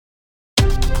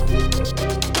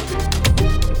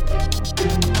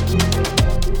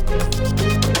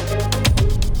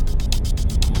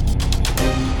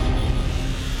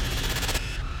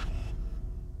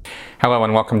Hello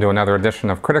and welcome to another edition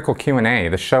of Critical Q&A,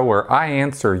 the show where I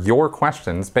answer your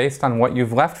questions based on what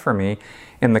you've left for me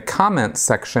in the comments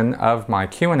section of my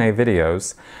Q&A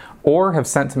videos or have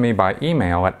sent to me by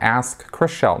email at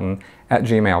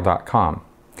askchrisshelton@gmail.com.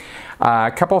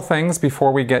 A couple things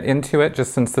before we get into it,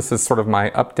 just since this is sort of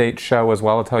my update show as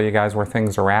well to tell you guys where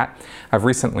things are at. I've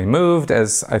recently moved,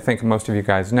 as I think most of you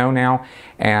guys know now,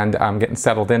 and I'm getting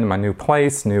settled into my new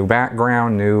place, new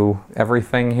background, new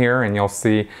everything here, and you'll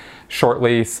see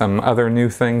shortly some other new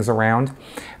things around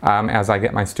as I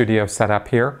get my studio set up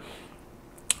here.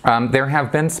 There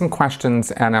have been some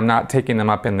questions, and I'm not taking them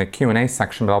up in the Q&A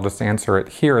section, but I'll just answer it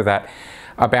here, about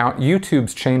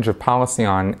YouTube's change of policy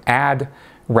on ad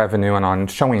revenue and on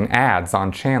showing ads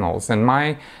on channels. And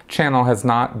my channel has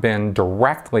not been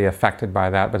directly affected by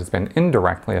that, but it's been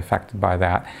indirectly affected by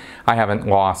that. I haven't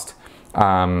lost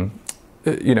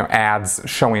ads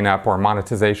showing up or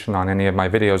monetization on any of my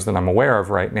videos that I'm aware of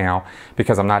right now,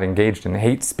 because I'm not engaged in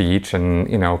hate speech and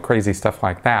crazy stuff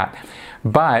like that.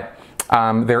 But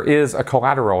there is a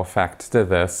collateral effect to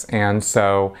this, and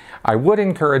so I would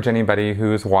encourage anybody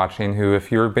who's watching, who,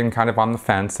 if you've been kind of on the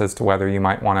fence as to whether you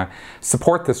might want to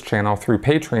support this channel through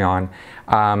Patreon,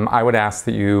 I would ask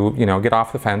that you get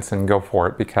off the fence and go for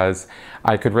it, because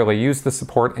I could really use the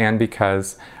support, and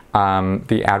because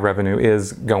the ad revenue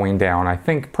is going down, I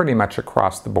think, pretty much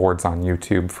across the boards on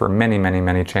YouTube for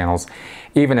many channels,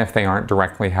 even if they aren't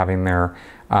directly having their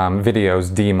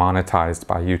videos demonetized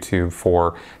by YouTube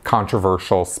for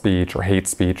controversial speech or hate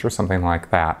speech or something like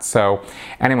that. So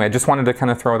anyway, I just wanted to kind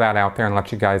of throw that out there and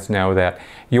let you guys know that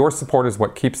your support is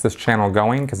what keeps this channel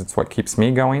going, because it's what keeps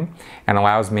me going and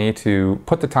allows me to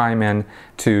put the time in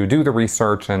to do the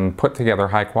research and put together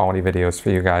high quality videos for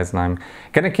you guys, and I'm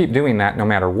going to keep doing that no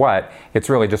matter what. It's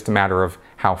really just a matter of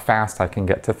how fast I can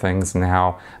get to things and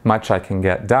how much I can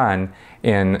get done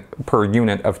in per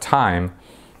unit of time.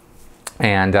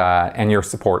 And your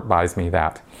support buys me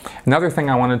that. Another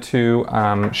thing I wanted to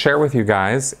share with you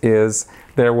guys is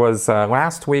there was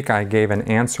last week I gave an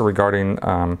answer regarding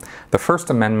the First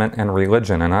Amendment and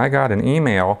religion, and I got an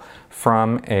email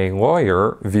from a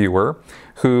lawyer viewer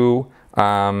who,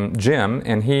 Jim,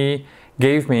 and he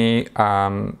gave me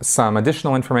some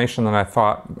additional information that I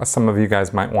thought some of you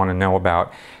guys might want to know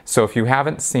about. So if you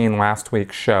haven't seen last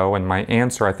week's show and my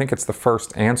answer, I think it's the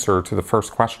first answer to the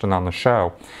first question on the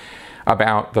show,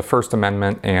 about the First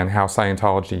Amendment and how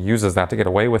Scientology uses that to get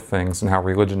away with things and how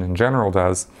religion in general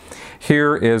does.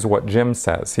 Here is what Jim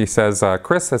says. He says,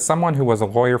 Chris, as someone who was a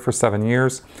lawyer for 7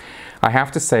 years, I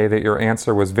have to say that your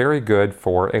answer was very good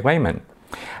for a layman.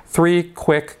 3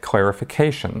 quick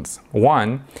clarifications.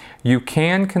 1, you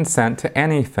can consent to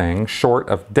anything short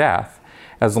of death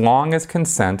as long as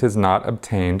consent is not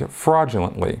obtained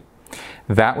fraudulently.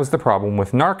 That was the problem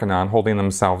with Narconon holding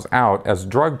themselves out as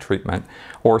drug treatment,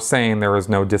 or saying there is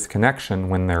no disconnection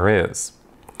when there is.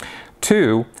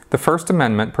 2, the First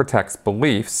Amendment protects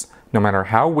beliefs, no matter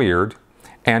how weird,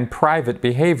 and private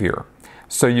behavior.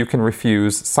 So you can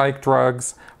refuse psych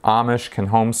drugs, Amish can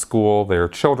homeschool their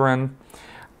children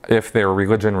if their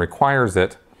religion requires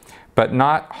it, but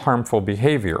not harmful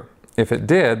behavior. If it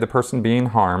did, the person being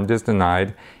harmed is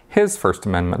denied his First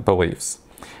Amendment beliefs.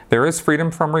 There is freedom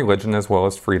from religion as well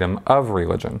as freedom of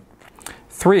religion.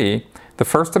 3, the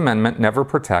First Amendment never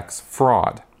protects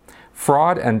fraud.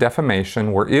 Fraud and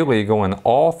defamation were illegal in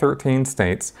all 13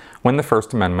 states when the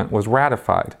First Amendment was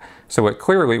ratified, so it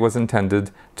clearly was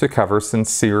intended to cover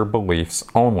sincere beliefs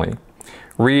only.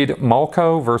 Read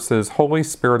Malko versus Holy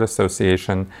Spirit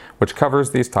Association, which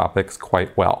covers these topics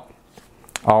quite well.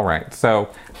 All right, so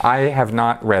I have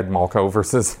not read Malko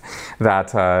versus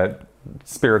that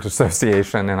Spirit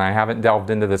Association, and I haven't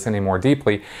delved into this any more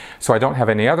deeply, so I don't have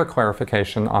any other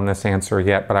clarification on this answer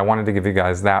yet, but I wanted to give you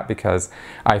guys that because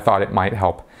I thought it might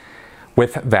help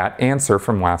with that answer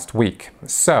from last week.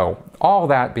 So, all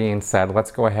that being said,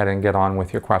 let's go ahead and get on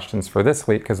with your questions for this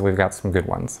week, because we've got some good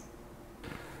ones.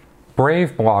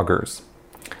 Brave bloggers.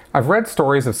 I've read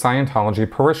stories of Scientology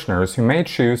parishioners who may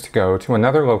choose to go to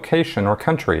another location or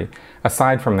country,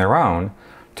 aside from their own,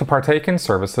 to partake in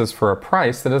services for a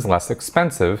price that is less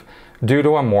expensive due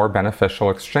to a more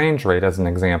beneficial exchange rate, as an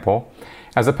example,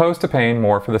 as opposed to paying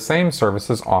more for the same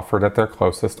services offered at their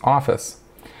closest office.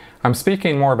 I'm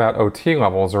speaking more about OT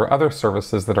levels or other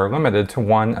services that are limited to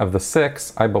one of the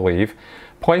 6, I believe,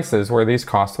 places where these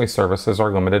costly services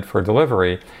are limited for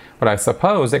delivery, but I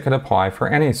suppose it could apply for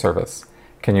any service.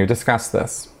 Can you discuss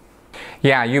this?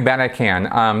 Yeah, you bet I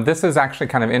can. This is actually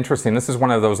kind of interesting. This is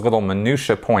one of those little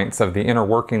minutia points of the inner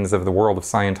workings of the world of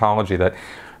Scientology that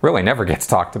really never gets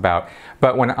talked about.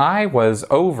 But when I was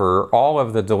over all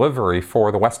of the delivery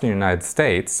for the Western United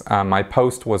States, my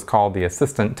post was called the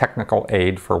Assistant Technical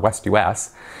Aide for West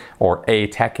US, or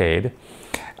ATechAide.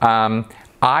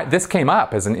 This came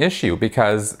up as an issue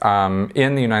because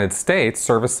in the United States,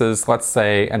 services, let's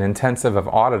say an intensive of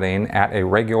auditing at a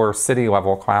regular city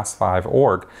level Class 5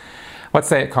 org, let's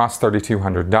say it costs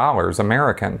 $3,200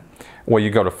 American. Well,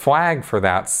 you go to FLAG for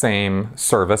that same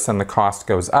service and the cost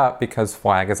goes up because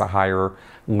FLAG is a higher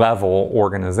level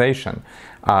organization.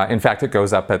 In fact, it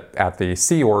goes up at the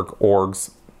Sea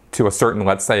orgs to a certain,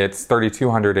 let's say it's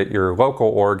 $3,200 at your local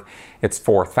org, it's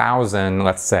 $4,000,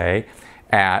 let's say,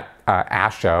 at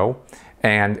ASHO,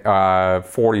 and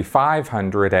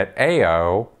 $4,500 at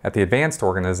AO, at the advanced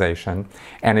organization.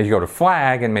 And if you go to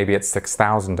FLAG, and maybe it's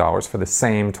 $6,000 for the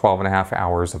same 12.5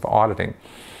 hours of auditing.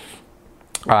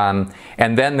 And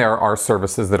then there are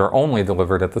services that are only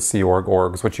delivered at the Sea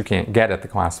orgs, which you can't get at the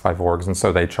Class 5 orgs, and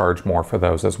so they charge more for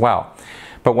those as well.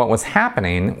 But what was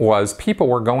happening was people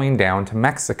were going down to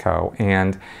Mexico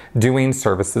and doing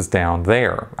services down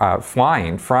there,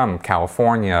 flying from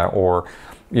California or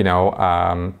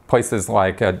places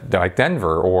like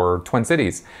Denver or Twin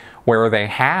Cities, where they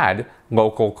had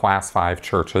local Class 5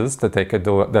 churches that they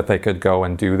could go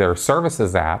and do their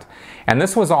services at. And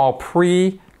this was all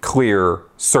pre-clear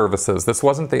services. This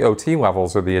wasn't the OT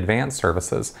levels or the advanced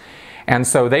services. And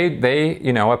so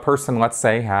a person, let's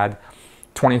say, had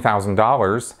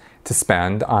 $20,000 to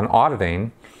spend on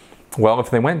auditing. Well, if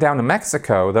they went down to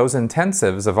Mexico, those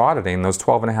intensives of auditing, those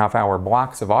 12.5 hour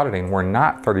blocks of auditing were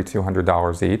not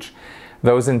 $3,200 each.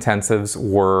 Those intensives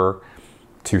were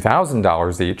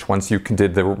 $2,000 each once you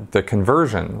did the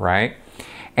conversion, right?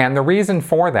 And the reason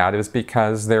for that is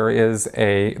because there is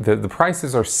the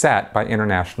prices are set by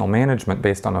international management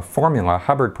based on a formula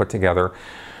Hubbard put together,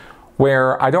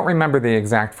 where I don't remember the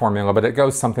exact formula, but it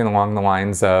goes something along the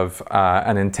lines of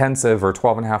an intensive or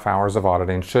 12.5 hours of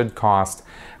auditing should cost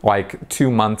like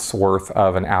 2 months worth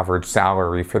of an average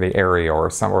salary for the area or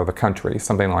the country,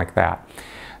 something like that.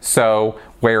 So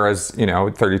whereas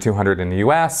 $3,200 in the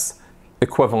U.S.,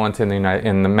 equivalent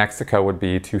in Mexico would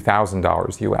be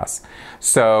 $2,000 U.S.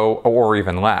 So, or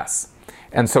even less.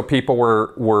 And so people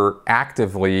were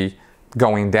actively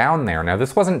going down there. Now,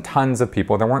 this wasn't tons of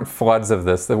people. There weren't floods of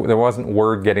this. There wasn't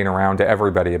word getting around to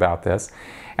everybody about this.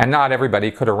 And not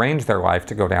everybody could arrange their life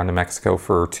to go down to Mexico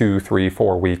for 2, 3,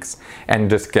 4 weeks and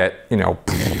just get,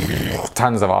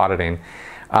 tons of auditing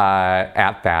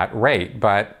at that rate.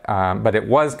 But it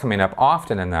was coming up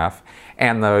often enough.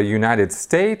 And the United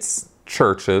States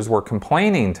churches were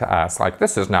complaining to us, like,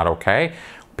 this is not okay.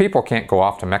 People can't go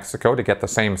off to Mexico to get the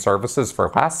same services for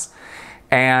less.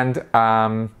 And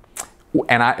I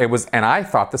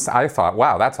thought,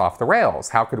 wow, that's off the rails.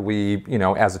 How could we,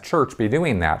 as a church be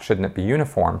doing that? Shouldn't it be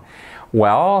uniform?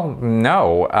 Well,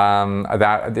 no,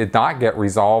 that did not get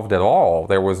resolved at all.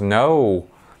 There was no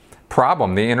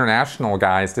problem. The international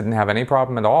guys didn't have any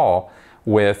problem at all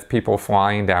with people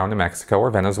flying down to Mexico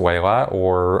or Venezuela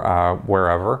or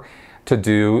wherever to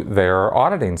do their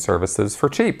auditing services for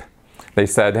cheap. They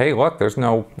said, hey, look, there's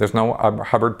no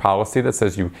Hubbard policy that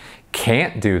says you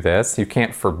can't do this. You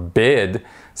can't forbid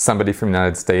somebody from the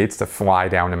United States to fly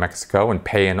down to Mexico and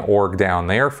pay an org down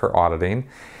there for auditing.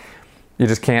 You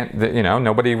just can't,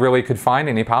 nobody really could find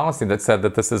any policy that said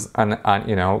that this is,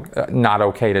 not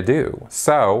okay to do.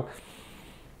 So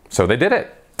they did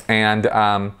it. And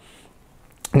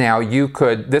now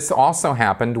this also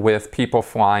happened with people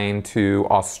flying to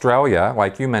Australia,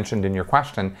 like you mentioned in your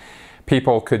question.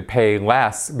 People could pay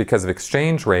less because of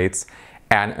exchange rates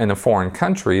in a foreign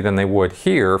country than they would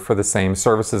here for the same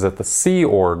services at the Sea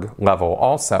org level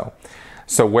also.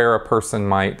 So where a person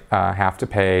might have to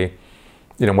pay,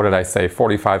 what did I say,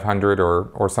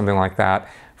 $4,500 or something like that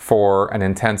for an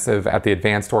intensive at the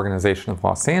Advanced Organization of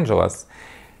Los Angeles,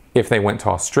 if they went to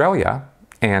Australia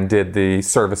and did the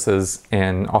services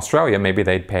in Australia, maybe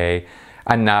they'd pay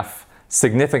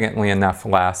significantly enough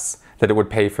less that it would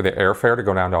pay for the airfare to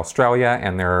go down to Australia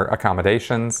and their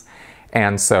accommodations.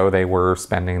 And so they were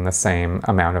spending the same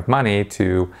amount of money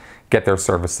to get their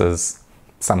services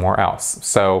somewhere else.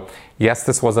 So yes,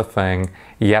 this was a thing.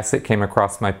 Yes, it came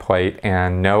across my plate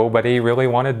and nobody really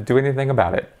wanted to do anything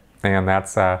about it. And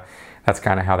that's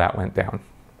kind of how that went down.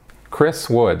 Chris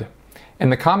Wood. In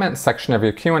the comments section of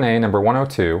your Q&A number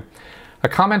 102, a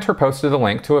commenter posted a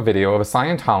link to a video of a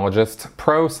Scientologist,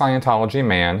 pro-Scientology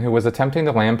man who was attempting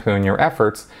to lampoon your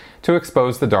efforts to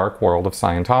expose the dark world of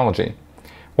Scientology.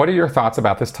 What are your thoughts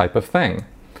about this type of thing?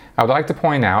 I would like to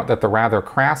point out that the rather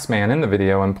crass man in the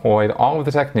video employed all of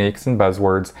the techniques and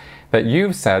buzzwords that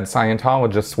you've said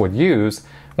Scientologists would use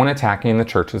when attacking the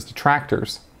church's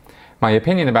detractors. My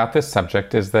opinion about this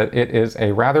subject is that it is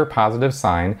a rather positive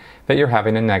sign that you're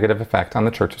having a negative effect on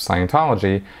the Church of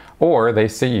Scientology, or they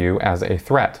see you as a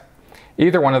threat.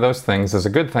 Either one of those things is a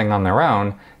good thing on their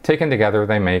own. Taken together,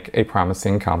 they make a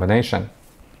promising combination.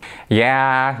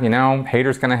 Yeah, you know,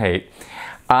 haters gonna hate.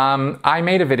 I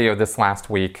made a video this last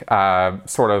week,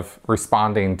 sort of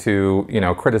responding to,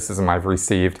 criticism I've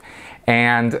received.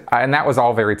 And that was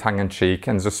all very tongue-in-cheek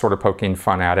and just sort of poking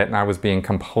fun at it, and I was being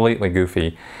completely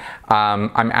goofy.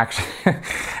 I'm actually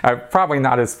probably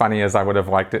not as funny as I would have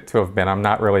liked it to have been. I'm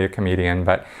not really a comedian,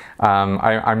 but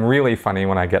I'm really funny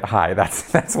when I get high.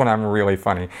 That's when I'm really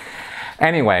funny.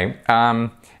 Anyway,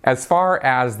 as far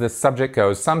as this subject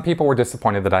goes, some people were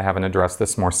disappointed that I haven't addressed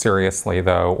this more seriously,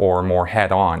 though, or more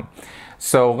head-on.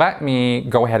 So let me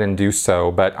go ahead and do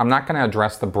so, but I'm not going to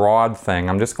address the broad thing.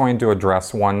 I'm just going to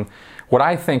address what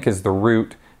I think is the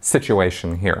root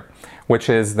situation here, which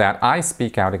is that I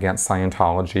speak out against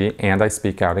Scientology and I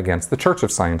speak out against the Church of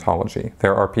Scientology.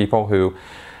 There are people who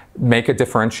make a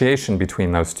differentiation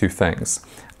between those two things.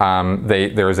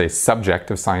 There is a subject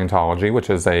of Scientology,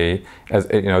 which is they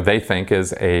think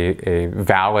is a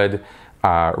valid,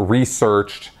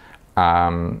 researched,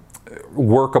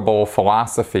 workable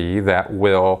philosophy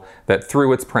that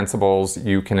through its principles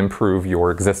you can improve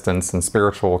your existence and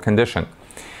spiritual condition.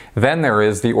 Then there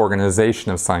is the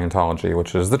organization of Scientology,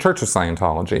 which is the Church of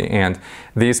Scientology, and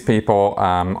these people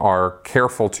are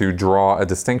careful to draw a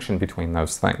distinction between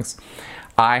those things.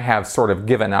 I have sort of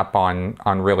given up on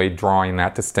really drawing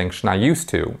that distinction. I used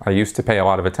to pay a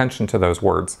lot of attention to those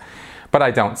words, but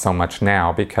I don't so much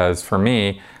now, because for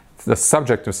me, the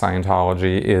subject of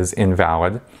Scientology is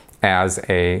invalid as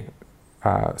a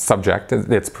subject.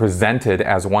 It's presented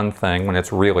as one thing when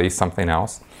it's really something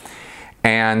else.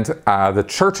 And the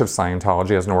Church of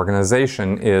Scientology as an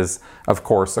organization is, of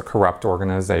course, a corrupt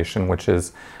organization, which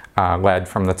is led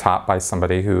from the top by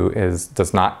somebody who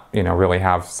does not, really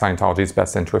have Scientology's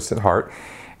best interests at heart,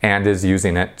 and is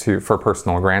using it for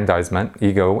personal aggrandizement,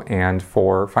 ego, and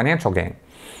for financial gain.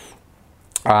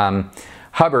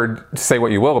 Hubbard, say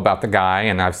what you will about the guy,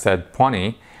 and I've said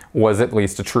plenty, was at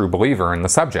least a true believer in the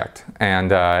subject,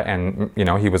 and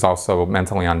he was also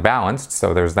mentally unbalanced,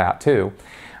 so there's that too.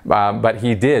 But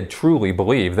he did truly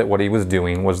believe that what he was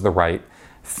doing was the right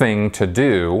thing to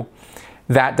do.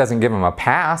 That doesn't give him a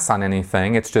pass on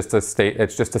anything. It's just a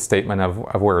statement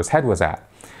of where his head was at.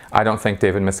 I don't think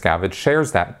David Miscavige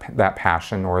shares that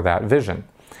passion or that vision.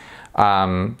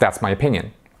 That's my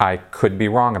opinion. I could be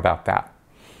wrong about that.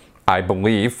 I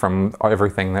believe from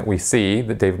everything that we see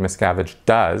that David Miscavige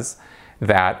does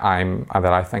that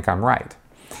I think I'm right.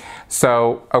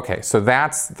 So, okay, so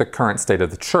that's the current state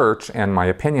of the church and my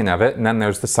opinion of it. And then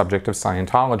there's the subject of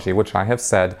Scientology, which I have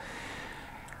said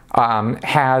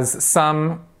has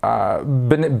some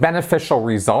beneficial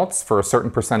results for a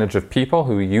certain percentage of people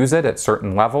who use it at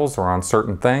certain levels or on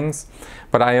certain things.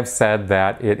 But I have said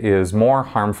that it is more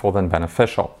harmful than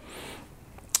beneficial.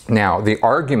 Now, the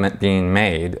argument being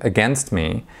made against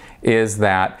me is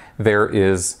that there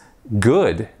is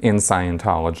good in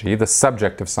Scientology, the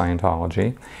subject of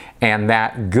Scientology, and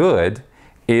that good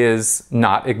is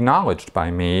not acknowledged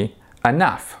by me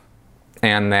enough,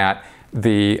 and that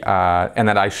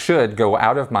I should go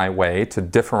out of my way to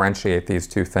differentiate these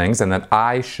two things, and that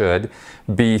I should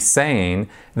be saying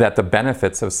that the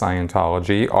benefits of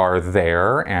Scientology are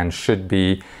there and should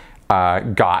be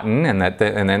gotten, and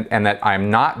that I'm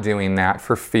not doing that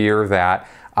for fear that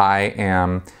I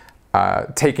am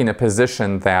taking a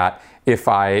position that if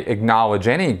I acknowledge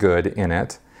any good in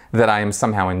it, that I am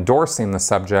somehow endorsing the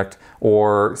subject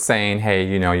or saying, hey,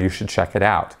 you should check it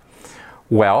out.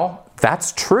 Well,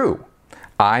 that's true.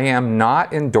 I am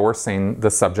not endorsing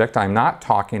the subject. I'm not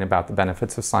talking about the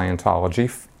benefits of Scientology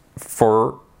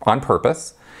on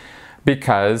purpose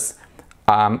because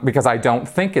I don't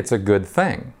think it's a good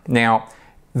thing. Now,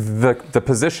 the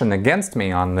position against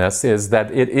me on this is that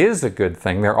it is a good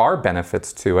thing. There are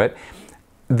benefits to it.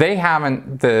 They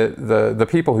haven't, the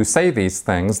people who say these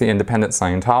things, the independent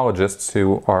Scientologists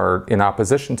who are in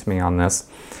opposition to me on this,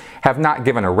 have not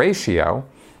given a ratio,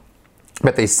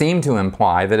 but they seem to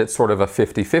imply that it's sort of a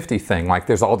 50-50 thing. Like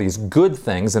there's all these good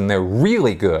things and they're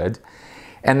really good,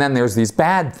 and then there's these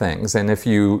bad things. And if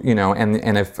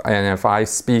if I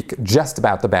speak just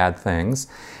about the bad things,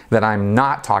 that I'm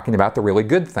not talking about the really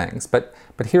good things. But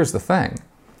here's the thing.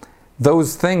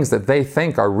 Those things that they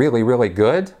think are really, really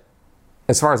good,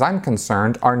 as far as I'm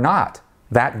concerned, are not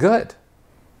that good.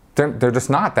 They're just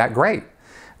not that great.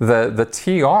 the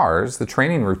TRs, the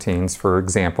training routines, for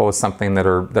example, is something that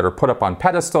are put up on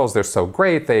pedestals. They're so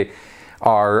great. They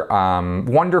are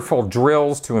wonderful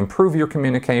drills to improve your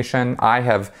communication. I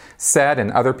have said,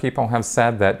 and other people have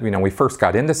said, that we first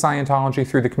got into Scientology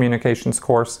through the communications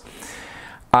course,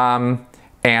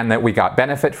 and that we got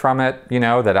benefit from it.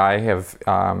 That I have,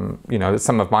 that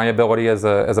some of my ability as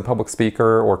a public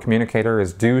speaker or communicator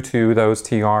is due to those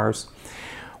TRs.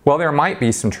 Well, there might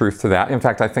be some truth to that. In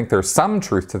fact, I think there's some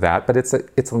truth to that, but it's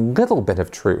a little bit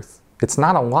of truth. It's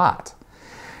not a lot.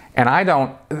 And I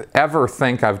don't ever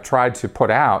think I've tried to put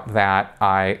out that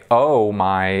I owe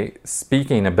my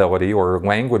speaking ability or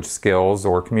language skills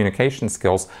or communication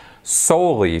skills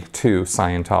solely to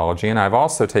Scientology. And I've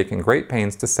also taken great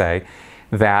pains to say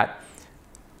that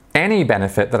any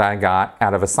benefit that I got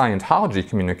out of a Scientology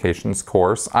communications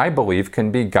course, I believe, can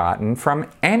be gotten from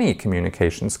any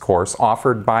communications course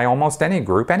offered by almost any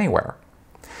group anywhere.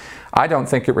 I don't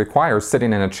think it requires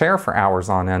sitting in a chair for hours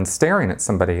on end staring at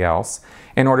somebody else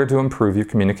in order to improve your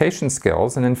communication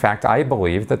skills. And in fact, I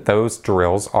believe that those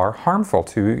drills are harmful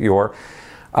to your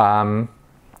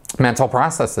mental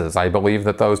processes. I believe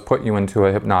that those put you into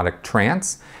a hypnotic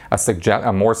trance,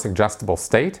 a more suggestible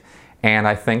state. And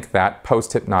I think that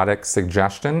post-hypnotic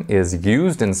suggestion is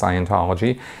used in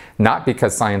Scientology, not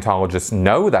because Scientologists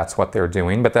know that's what they're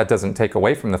doing, but that doesn't take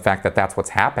away from the fact that that's what's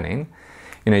happening.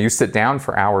 You sit down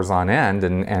for hours on end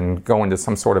and go into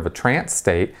some sort of a trance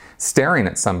state, staring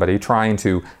at somebody, trying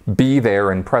to be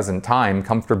there in present time,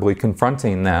 comfortably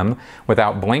confronting them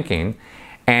without blinking,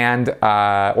 and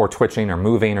or twitching or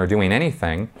moving or doing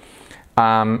anything.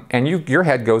 And your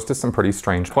head goes to some pretty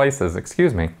strange places,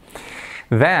 excuse me.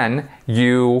 Then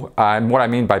what I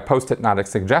mean by post-hypnotic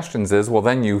suggestions is, well,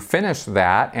 then you finish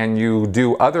that and you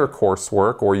do other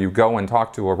coursework, or you go and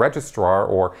talk to a registrar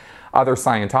or other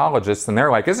Scientologists, and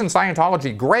they're like, isn't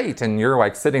Scientology great? And you're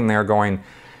like sitting there going,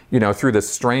 through this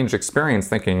strange experience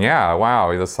thinking, yeah, wow,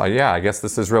 I guess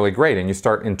this is really great. And you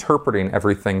start interpreting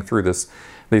everything through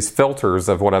these filters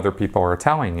of what other people are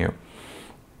telling you.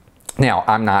 Now,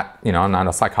 I'm not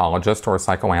a psychologist or a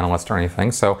psychoanalyst or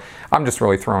anything, so I'm just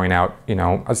really throwing out,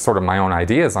 sort of my own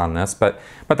ideas on this, but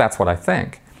that's what I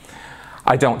think.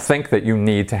 I don't think that you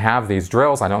need to have these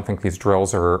drills. I don't think these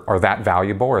drills are that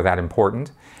valuable or that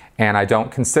important, and I don't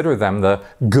consider them the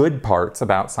good parts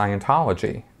about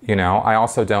Scientology. I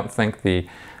also don't think the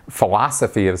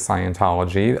philosophy of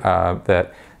Scientology,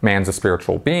 that man's a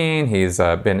spiritual being, he's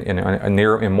been a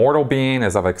near immortal being,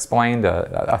 as I've explained,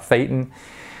 a thetan.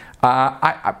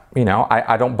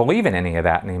 I don't believe in any of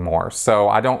that anymore. So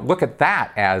I don't look at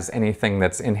that as anything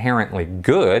that's inherently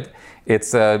good.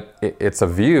 It's a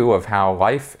view of how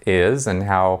life is and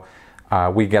how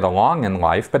we get along in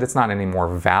life, but it's not any more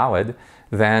valid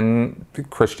than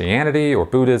Christianity or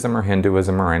Buddhism or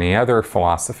Hinduism or any other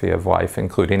philosophy of life,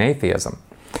 including atheism.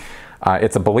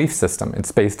 It's a belief system.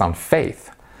 It's based on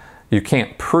faith. You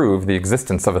can't prove the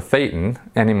existence of a thetan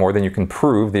any more than you can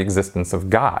prove the existence of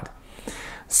God.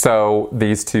 So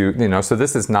these two, so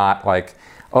this is not like,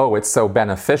 oh, it's so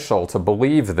beneficial to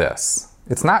believe this.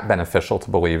 It's not beneficial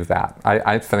to believe that.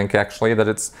 I think actually that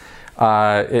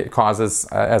it causes,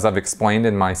 as I've explained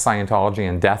in my Scientology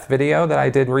and Death video that I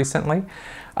did recently,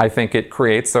 I think it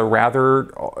creates a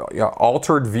rather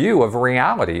altered view of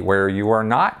reality where you are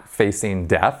not facing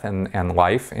death and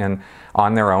life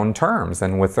on their own terms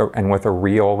and with a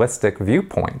realistic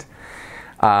viewpoint.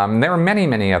 There are many,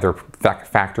 many other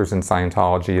factors in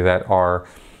Scientology that are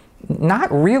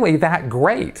not really that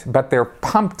great, but they're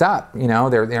pumped up,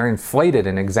 they're inflated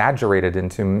and exaggerated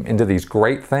into these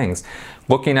great things.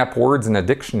 Looking up words in a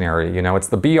dictionary, it's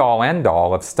the be-all,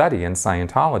 end-all of study in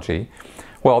Scientology.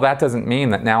 Well, that doesn't mean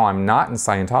that now I'm not in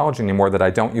Scientology anymore, that I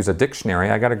don't use a dictionary.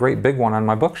 I got a great big one on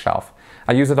my bookshelf.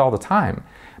 I use it all the time.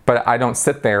 But I don't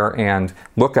sit there and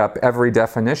look up every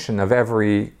definition of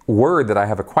every word that I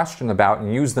have a question about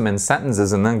and use them in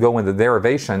sentences and then go into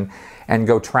derivation and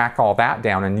go track all that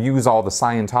down and use all the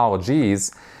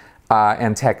Scientologies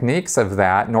and techniques of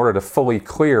that in order to fully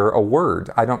clear a word.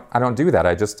 I don't do that.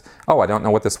 I don't know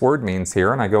what this word means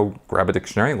here, and I go grab a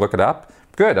dictionary, look it up.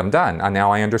 Good, I'm done. And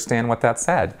now I understand what that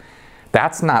said.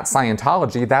 That's not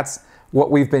Scientology. That's what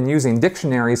we've been using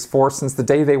dictionaries for since the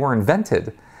day they were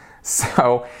invented.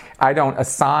 So I don't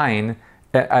assign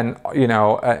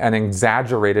an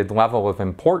exaggerated level of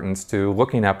importance to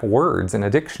looking up words in a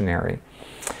dictionary.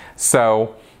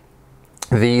 So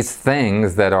these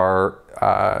things that are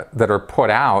put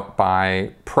out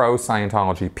by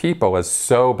pro-Scientology people as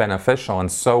so beneficial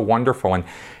and so wonderful and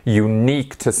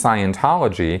unique to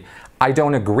Scientology, I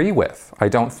don't agree with. I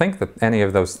don't think that any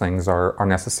of those things are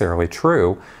necessarily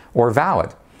true or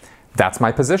valid. That's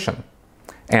my position.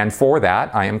 And for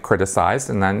that, I am criticized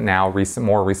and then now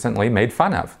more recently made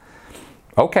fun of.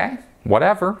 Okay,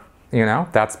 whatever. You know,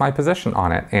 that's my position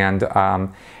on it. And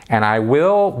I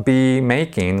will be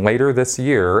making later this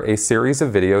year a series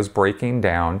of videos breaking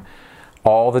down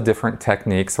all the different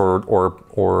techniques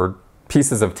or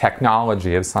pieces of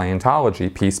technology of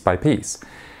Scientology piece by piece.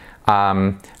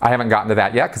 I haven't gotten to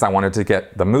that yet because I wanted to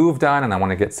get the move done and I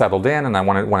want to get settled in, and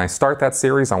when I start that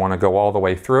series I want to go all the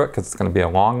way through it because it's going to be a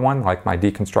long one like my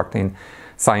Deconstructing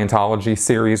Scientology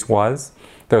series was.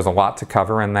 There's a lot to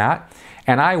cover in that.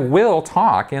 And I will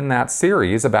talk in that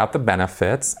series about the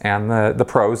benefits and the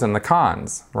pros and the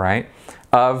cons, right,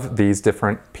 of these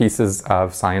different pieces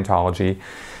of Scientology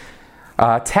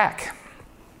tech.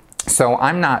 So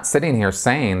I'm not sitting here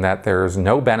saying that there's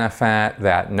no benefit,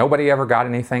 that nobody ever got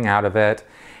anything out of it.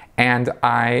 And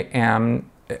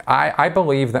I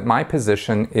believe that my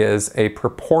position is a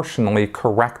proportionally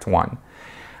correct one.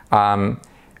 I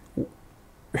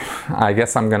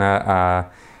guess I'm going to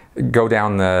go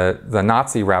down the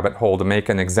Nazi rabbit hole to make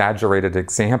an exaggerated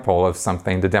example of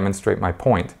something to demonstrate my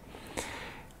point.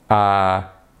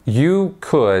 You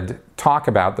could talk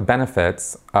about the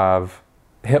benefits of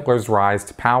Hitler's rise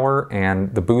to power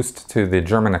and the boost to the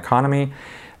German economy,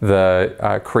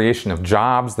 the creation of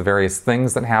jobs, the various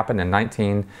things that happened in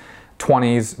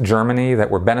 1920s Germany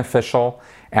that were beneficial,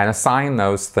 and assign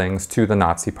those things to the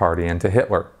Nazi Party and to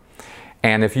Hitler.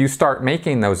 And if you start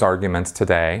making those arguments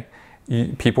today,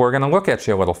 people are going to look at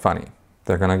you a little funny.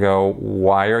 They're going to go,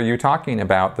 why are you talking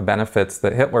about the benefits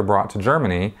that Hitler brought to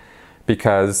Germany?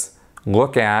 Because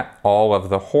look at all of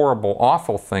the horrible,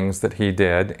 awful things that he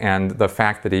did and the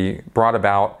fact that he brought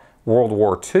about World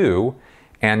War II,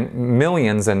 and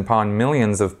millions and upon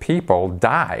millions of people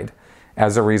died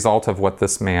as a result of what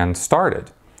this man started.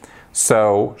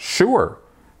 So sure,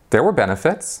 there were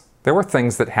benefits. There were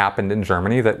things that happened in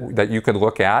Germany that you could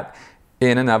look at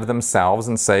in and of themselves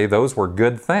and say those were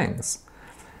good things.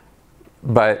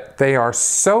 But they are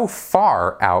so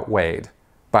far outweighed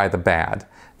by the bad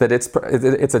that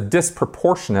it's a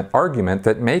disproportionate argument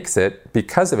that makes it,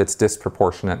 because of its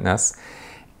disproportionateness,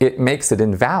 it makes it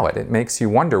invalid. It makes you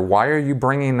wonder, why are you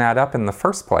bringing that up in the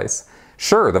first place?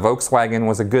 Sure, the Volkswagen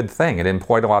was a good thing. It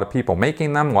employed a lot of people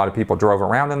making them. A lot of people drove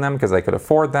around in them because they could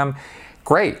afford them.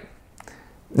 Great.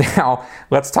 Now,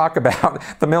 let's talk about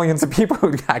the millions of people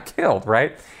who got killed,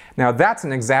 right? Now, that's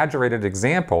an exaggerated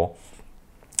example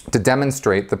to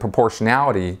demonstrate the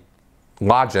proportionality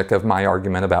logic of my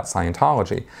argument about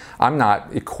Scientology. I'm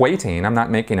not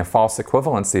making a false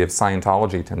equivalency of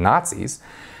Scientology to Nazis.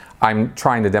 I'm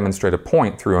trying to demonstrate a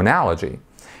point through analogy.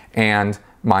 And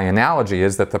my analogy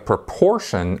is that the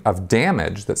proportion of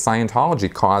damage that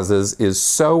Scientology causes is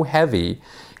so heavy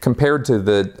compared to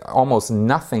the almost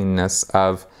nothingness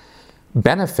of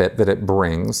benefit that it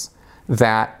brings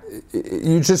that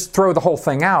you just throw the whole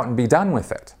thing out and be done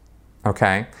with it.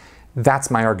 Okay? That's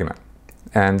my argument.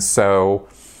 And so,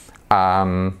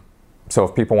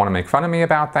 if people want to make fun of me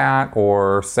about that,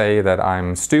 or say that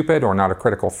I'm stupid or not a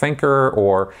critical thinker,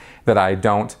 or that I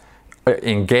don't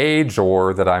engage,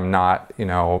 or that I'm not,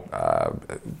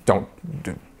 don't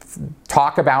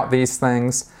talk about these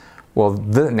things, well,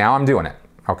 now I'm doing it.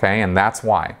 Okay, and that's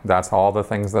why. That's all the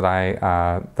things that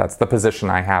that's the position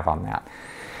I have on that.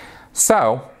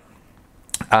 So,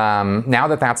 now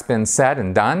that that's been said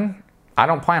and done, I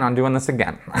don't plan on doing this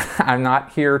again. I'm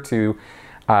not here to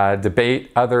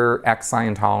debate other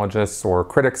ex-Scientologists or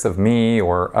critics of me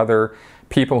or other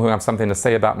people who have something to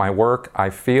say about my work. I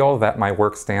feel that my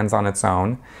work stands on its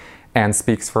own and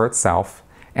speaks for itself,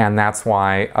 and that's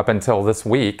why up until this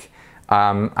week,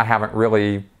 I haven't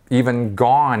really even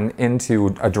gone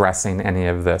into addressing any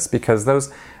of this, because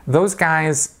those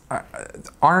guys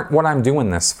aren't what I'm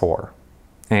doing this for,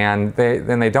 and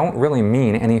they don't really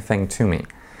mean anything to me.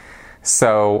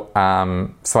 So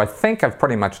I think I've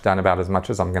pretty much done about as much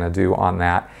as I'm going to do on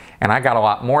that, and I got a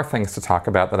lot more things to talk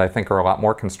about that I think are a lot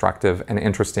more constructive and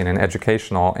interesting and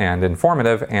educational and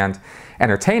informative and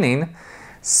entertaining.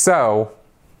 So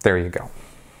there you go.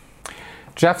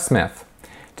 Jeff Smith.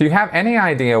 Do you have any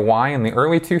idea why in the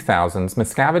early 2000s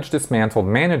Miscavige dismantled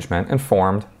management and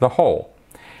formed The Whole?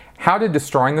 How did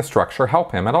destroying the structure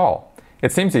help him at all?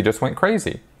 It seems he just went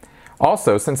crazy.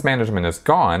 Also, since management is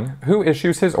gone, who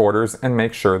issues his orders and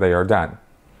makes sure they are done?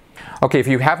 Okay, if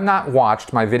you have not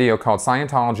watched my video called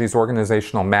Scientology's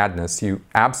Organizational Madness, you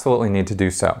absolutely need to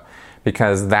do so,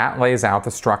 because that lays out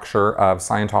the structure of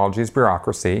Scientology's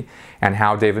bureaucracy and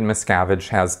how David Miscavige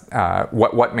has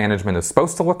what management is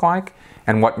supposed to look like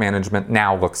and what management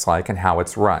now looks like and how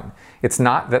it's run. It's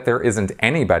not that there isn't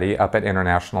anybody up at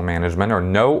International Management or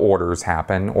no orders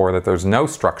happen or that there's no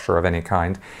structure of any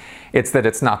kind. It's that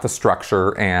it's not the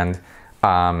structure and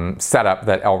setup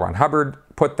that L. Ron Hubbard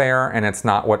put there, and it's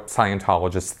not what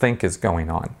Scientologists think is going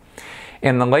on.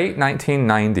 In the late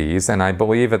 1990s, and I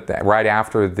believe right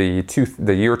after the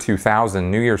year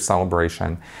 2000 New Year's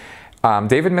celebration,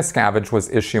 David Miscavige was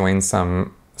issuing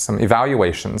some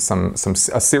evaluations,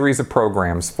 a series of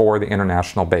programs for the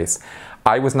international base.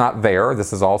 I was not there.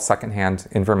 This is all secondhand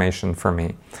information for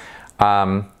me.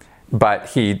 But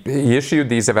he issued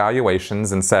these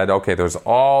evaluations and said, okay, there's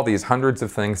all these hundreds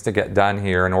of things to get done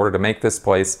here in order to make this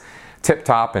place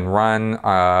tip-top and run,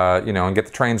 and get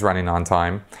the trains running on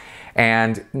time.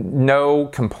 And no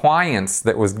compliance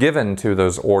that was given to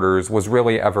those orders was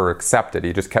really ever accepted.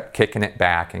 He just kept kicking it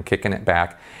back and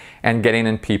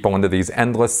getting people into these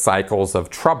endless cycles of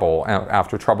trouble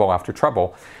after trouble after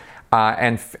trouble.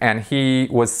 And he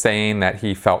was saying that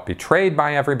he felt betrayed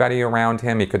by everybody around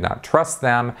him. He could not trust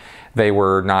them. They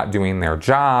were not doing their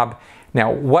job. Now,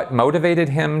 what motivated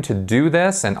him to do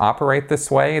this and operate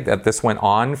this way, that this went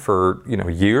on for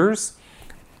years,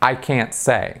 I can't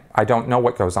say. I don't know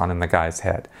what goes on in the guy's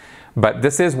head. But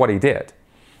this is what he did.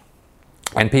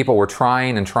 And people were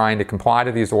trying to comply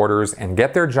to these orders and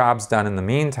get their jobs done in the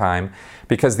meantime,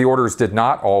 because the orders did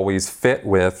not always fit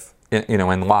with,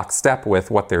 in lockstep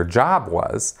with what their job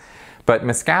was. But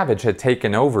Miscavige had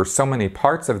taken over so many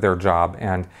parts of their job,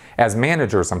 and as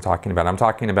managers I'm talking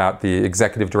about the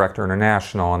Executive Director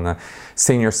International and the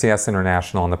Senior CS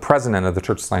International and the President of the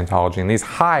Church of Scientology, and these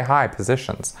high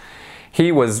positions.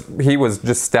 He was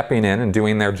just stepping in and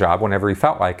doing their job whenever he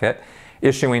felt like it,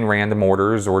 issuing random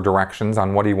orders or directions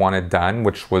on what he wanted done,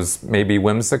 which was maybe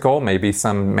whimsical, maybe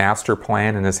some master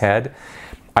plan in his head.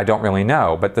 I don't really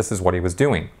know, but this is what he was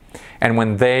doing. And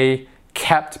when they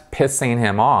kept pissing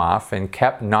him off and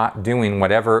kept not doing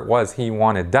whatever it was he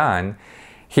wanted done,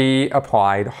 he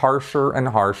applied harsher and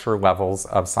harsher levels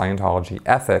of Scientology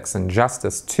ethics and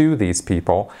justice to these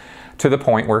people, to the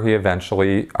point where he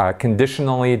eventually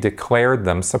conditionally declared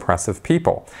them suppressive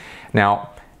people. Now,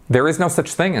 there is no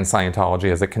such thing in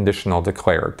Scientology as a conditional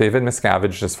declare. David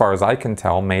Miscavige, as far as I can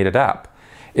tell, made it up.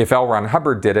 If L. Ron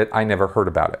Hubbard did it, I never heard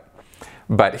about it.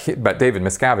 But David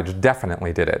Miscavige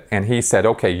definitely did it. And he said,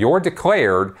 okay, you're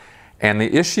declared, and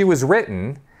the issue is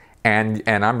written, and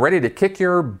I'm ready to kick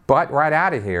your butt right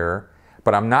out of here,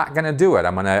 but I'm not going to do it.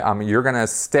 You're going to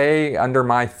stay under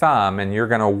my thumb, and you're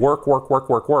going to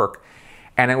work.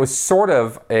 And it was sort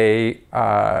of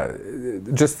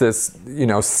just this,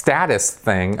 status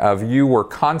thing of you were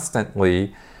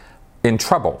constantly in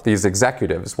trouble. These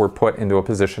executives were put into a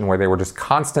position where they were just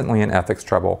constantly in ethics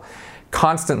trouble,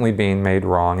 constantly being made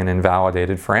wrong and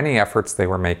invalidated for any efforts they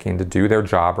were making to do their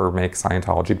job or make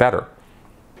Scientology better.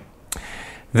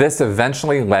 This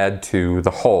eventually led to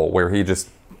the Hole, where he just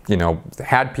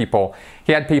had people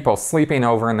sleeping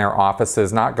over in their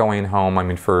offices, not going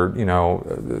home, for,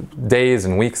 days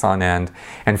and weeks on end.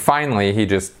 And finally, he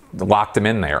just locked them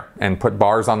in there and put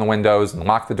bars on the windows and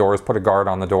locked the doors, put a guard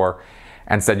on the door,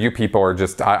 and said, you people are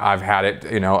just, I've had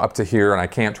it, up to here, and I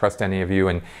can't trust any of you.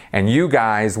 And you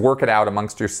guys work it out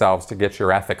amongst yourselves to get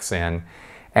your ethics in.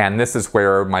 And this is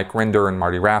where Mike Rinder and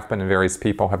Marty Rathbun and various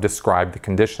people have described the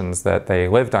conditions that they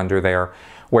lived under there,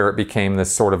 where it became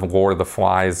this sort of Lord of the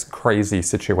Flies crazy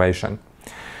situation.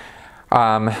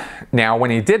 Now,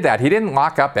 when he did that, he didn't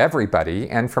lock up everybody,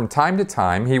 and from time to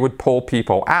time, he would pull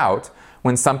people out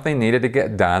when something needed to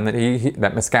get done that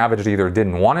that Miscavige either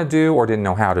didn't want to do or didn't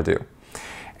know how to do.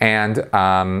 And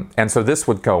so this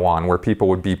would go on, where people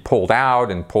would be pulled out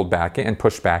and pulled back in,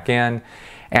 pushed back in.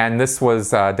 And this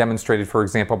was demonstrated, for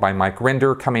example, by Mike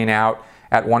Rinder coming out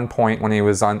at one point when he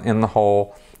was in the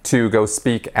Hole to go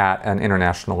speak at an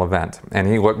international event. And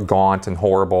he looked gaunt and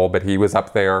horrible, but he was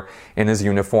up there in his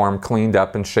uniform, cleaned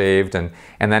up and shaved. And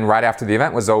then right after the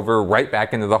event was over, right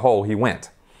back into the Hole he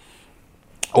went.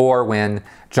 Or when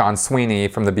John Sweeney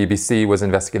from the BBC was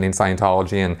investigating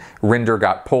Scientology and Rinder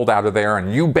got pulled out of there,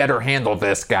 and you better handle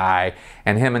this guy.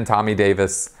 And him and Tommy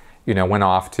Davis, went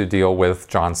off to deal with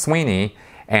John Sweeney.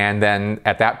 And then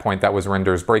at that point, that was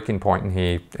Rinder's breaking point,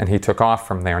 and he took off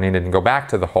from there, and he didn't go back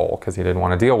to the Hole because he didn't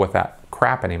want to deal with that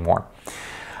crap anymore.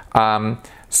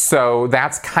 So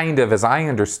that's kind of, as I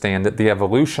understand it, the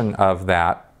evolution of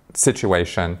that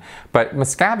situation. But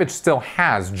Miscavige still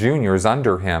has juniors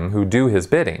under him who do his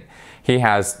bidding. He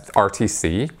has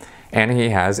RTC, and he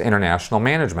has international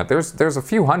management. There's a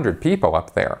few hundred people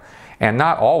up there. And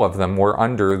not all of them were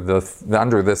under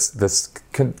this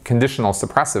conditional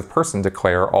suppressive person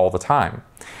declare all the time.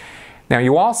 Now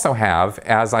you also have,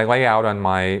 as I lay out on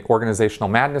my Organizational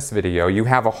Madness video, you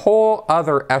have a whole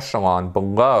other echelon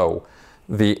below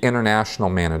the international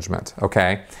management,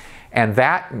 okay? And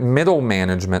that middle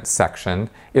management section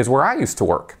is where I used to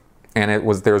work. And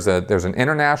there's an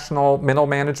international middle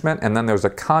management, and then there's a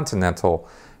continental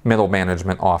middle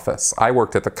management office. I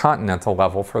worked at the continental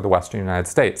level for the Western United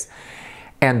States.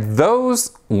 And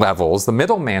those levels, the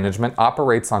middle management,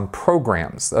 operates on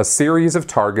programs, a series of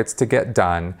targets to get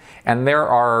done, and there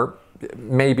are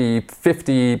maybe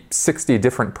 50, 60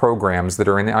 different programs that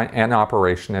are in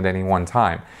operation at any one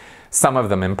time. Some of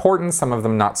them important, some of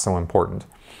them not so important.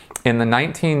 In the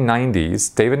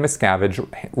 1990s, David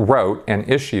Miscavige wrote and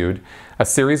issued a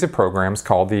series of programs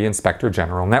called the Inspector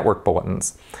General Network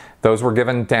Bulletins. Those were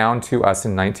given down to us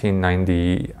in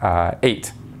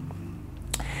 1998.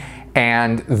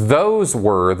 And those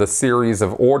were the series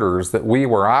of orders that we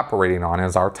were operating on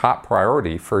as our top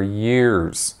priority for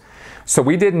years. So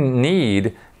we didn't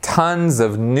need tons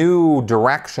of new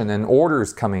direction and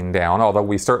orders coming down, although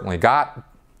we certainly got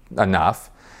enough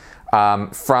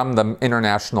from the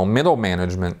international middle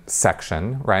management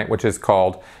section, right, which is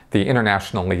called the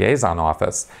International Liaison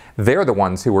Office. They're the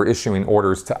ones who were issuing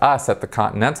orders to us at the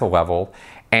continental level.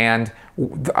 And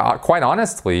quite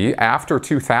honestly, after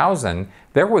 2000,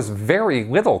 there was very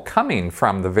little coming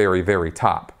from the very, very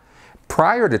top.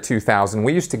 Prior to 2000,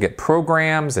 we used to get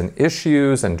programs and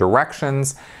issues and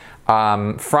directions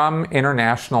from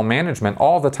international management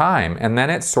all the time. And then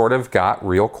it sort of got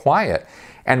real quiet.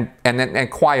 And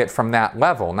quiet from that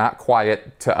level, not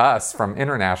quiet to us from the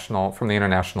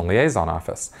International Liaison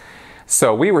Office.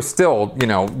 So we were still,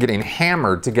 getting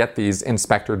hammered to get these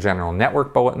Inspector General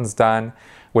Network Bulletins done,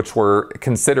 which were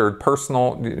considered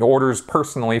orders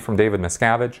personally from David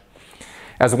Miscavige,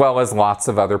 as well as lots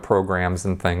of other programs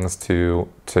and things to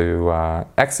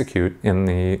execute in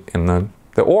the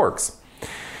orgs.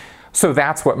 So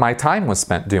that's what my time was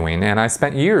spent doing, and I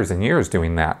spent years and years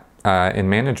doing that in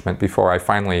management before I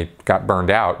finally got burned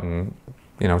out and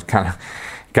kind of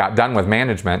got done with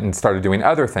management and started doing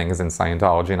other things in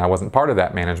Scientology, and I wasn't part of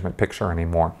that management picture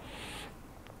anymore.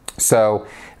 So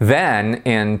then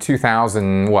in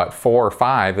 2004 or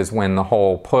 5 is when the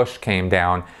whole push came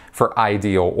down for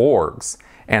ideal orgs.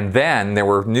 And then there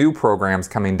were new programs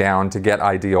coming down to get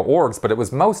ideal orgs, but it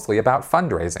was mostly about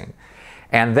fundraising.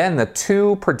 And then the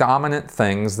two predominant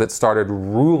things that started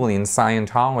ruling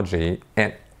Scientology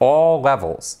at all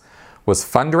levels was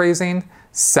fundraising,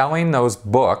 selling those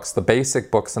books, the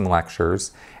basic books and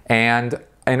lectures, and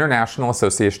International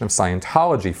Association of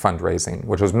Scientology fundraising,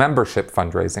 which was membership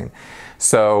fundraising.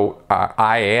 So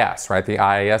IAS, right? The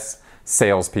IAS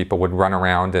salespeople would run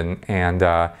around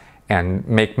and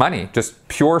make money, just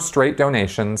pure straight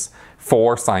donations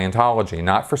for Scientology,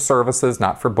 not for services,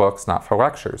 not for books, not for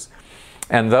lectures.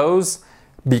 And those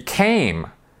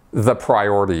became the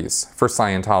priorities for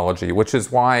Scientology, which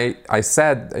is why I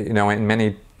said, in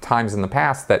many times in the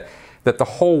past that the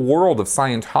whole world of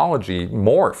Scientology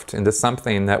morphed into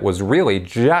something that was really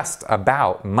just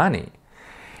about money.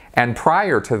 And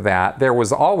prior to that, there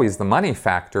was always the money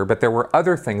factor, but there were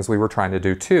other things we were trying to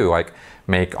do too, like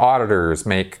make auditors,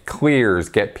 make clears,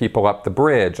 get people up the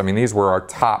bridge. I mean, these were our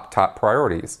top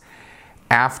priorities.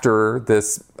 After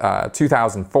this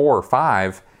 2004 or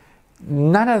 5,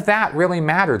 none of that really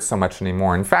mattered so much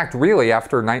anymore. In fact, really,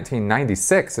 after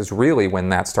 1996 is really when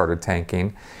that started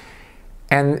tanking.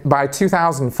 And by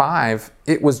 2005,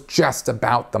 it was just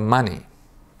about the money.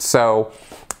 So,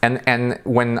 and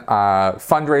when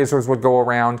fundraisers would go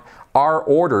around, our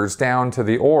orders down to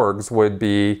the orgs would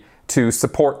be to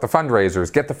support the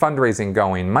fundraisers, get the fundraising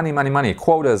going, money, money, money,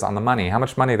 quotas on the money, how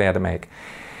much money they had to make.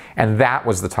 And that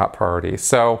was the top priority.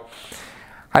 So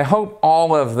I hope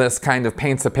all of this kind of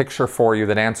paints a picture for you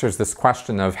that answers this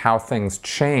question of how things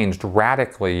changed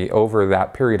radically over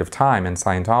that period of time in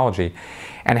Scientology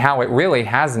and how it really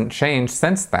hasn't changed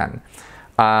since then.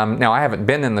 Now, I haven't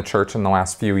been in the church in the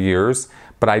last few years,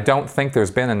 but I don't think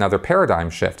there's been another paradigm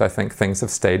shift. I think things have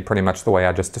stayed pretty much the way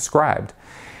I just described.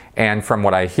 And from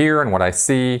what I hear and what I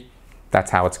see,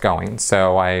 that's how it's going.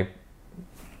 So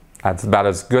that's about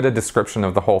as good a description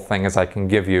of the whole thing as I can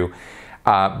give you.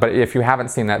 But if you haven't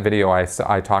seen that video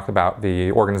I talked about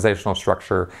the organizational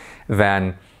structure,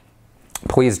 then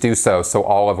please do so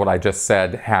all of what I just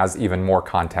said has even more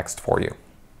context for you.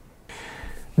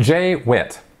 Jay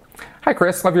Witt. Hi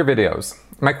Chris, love your videos.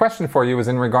 My question for you is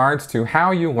in regards to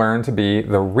how you learned to be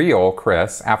the real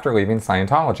Chris after leaving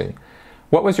Scientology.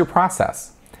 What was your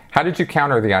process? How did you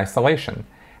counter the isolation?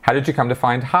 How did you come to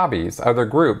find hobbies, other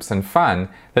groups, and fun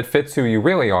that fits who you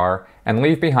really are and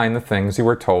leave behind the things you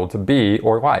were told to be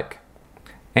or like?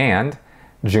 And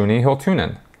Junie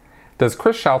Hiltunen. Does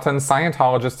Chris Shelton,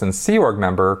 Scientologist and Sea Org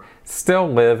member,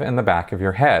 still live in the back of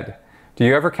your head? Do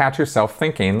you ever catch yourself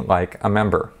thinking like a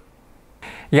member?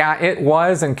 Yeah, it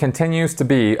was and continues to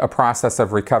be a process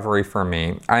of recovery for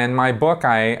me. In my book,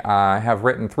 I have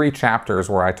written 3 chapters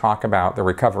where I talk about the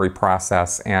recovery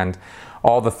process and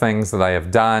all the things that I have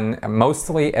done,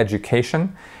 mostly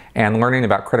education and learning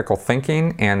about critical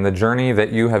thinking, and the journey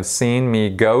that you have seen me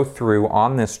go through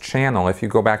on this channel. If you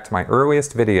go back to my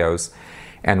earliest videos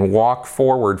and walk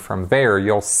forward from there,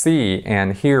 you'll see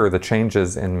and hear the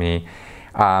changes in me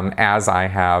as I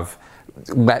have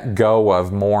let go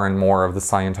of more and more of the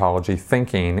Scientology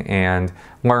thinking and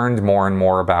learned more and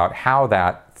more about how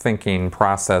that thinking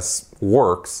process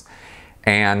works,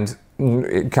 and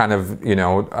it kind of,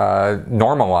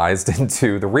 normalized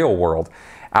into the real world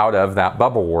out of that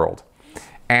bubble world.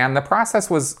 And the process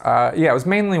was, it was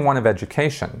mainly one of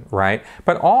education, right?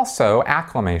 But also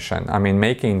acclimation. I mean,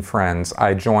 making friends.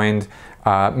 I joined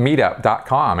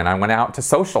meetup.com and I went out to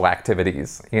social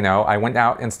activities. I went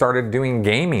out and started doing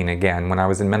gaming again when I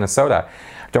was in Minnesota.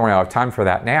 Don't really have time for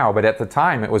that now, but at the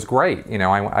time it was great.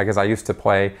 Because I used to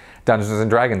play Dungeons and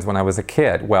Dragons when I was a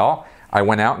kid. Well, I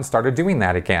went out and started doing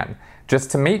that again,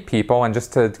 just to meet people and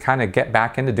just to kind of get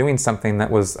back into doing something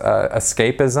that was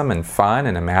escapism and fun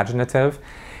and imaginative.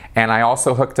 And I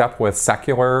also hooked up with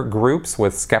secular groups,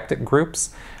 with skeptic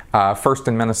groups, first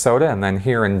in Minnesota and then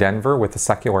here in Denver with the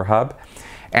Secular Hub,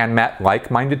 and met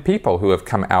like-minded people who have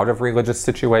come out of religious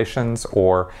situations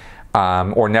or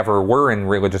never were in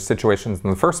religious situations in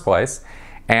the first place,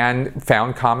 and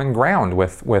found common ground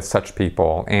with such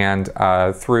people. And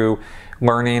through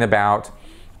learning about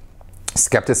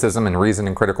skepticism and reason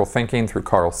and critical thinking through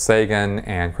Carl Sagan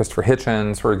and Christopher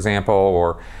Hitchens, for example,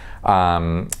 or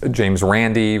James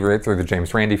Randi, right, through the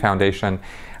James Randi Foundation,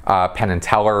 Penn and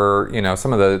Teller,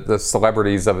 some of the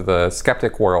celebrities of the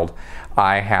skeptic world,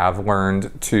 I have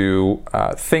learned to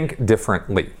think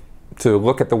differently, to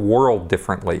look at the world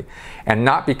differently. And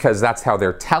not because that's how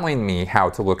they're telling me how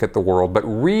to look at the world, but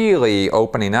really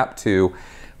opening up to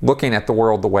looking at the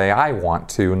world the way I want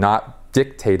to, not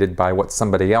dictated by what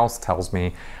somebody else tells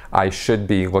me I should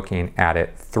be looking at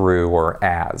it through or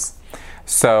as.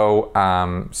 So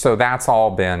that's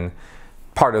all been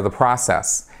part of the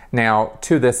process. Now,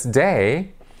 to this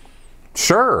day,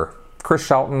 sure, Chris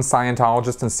Shelton,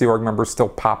 Scientologist and Sea Org member, still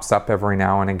pops up every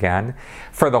now and again.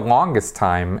 For the longest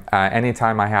time,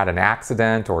 anytime I had an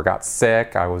accident or got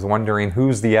sick, I was wondering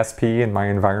who's the SP in my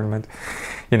environment.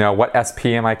 What SP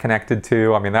am I connected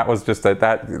to? I mean, that was just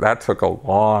that took a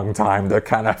long time to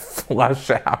kind of flush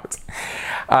out.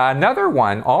 Another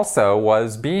one also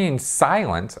was being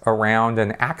silent around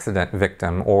an accident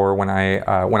victim, or when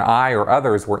I or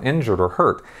others were injured or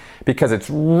hurt, because it's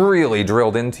really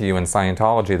drilled into you in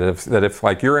Scientology that if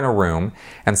like you're in a room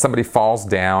and somebody falls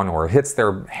down or hits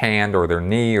their hand or their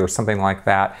knee or something like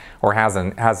that, or has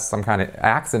some kind of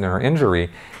accident or injury,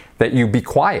 that you be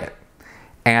quiet.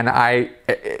 And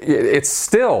it's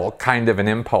still kind of an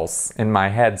impulse in my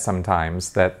head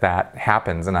sometimes that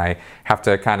happens, and I have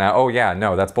to kind of, oh yeah,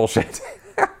 no, that's bullshit,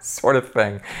 sort of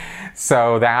thing.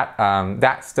 So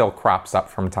that still crops up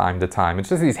from time to time. It's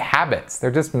just these habits. They're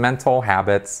just mental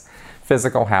habits,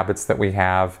 physical habits that we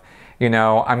have.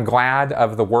 I'm glad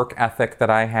of the work ethic that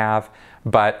I have,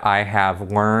 but I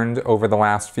have learned over the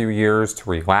last few years to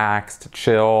relax, to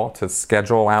chill, to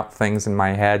schedule out things in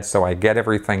my head so I get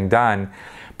everything done,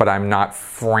 but I'm not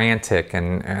frantic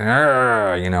and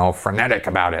frenetic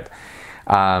about it.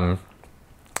 And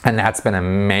that's been a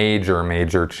major,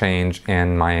 major change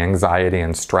in my anxiety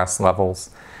and stress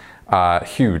levels.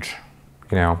 Huge,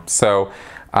 So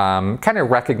kind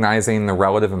of recognizing the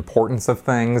relative importance of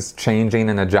things, changing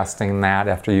and adjusting that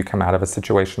after you come out of a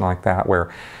situation like that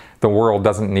where the world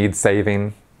doesn't need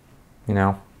saving,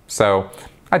 So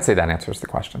I'd say that answers the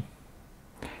question.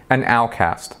 An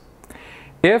Alcast.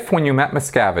 If, when you met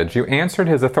Miscavige, you answered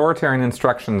his authoritarian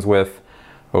instructions with,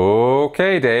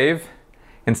 "Okay, Dave,"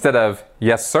 instead of,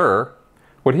 "Yes, sir,"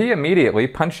 would he immediately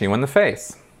punch you in the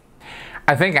face?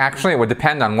 I think actually it would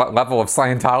depend on what level of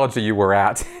Scientology you were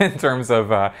at in terms of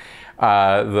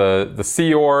the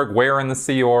Sea Org, where in the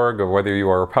Sea Org, or whether you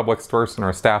are a public person or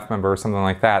a staff member or something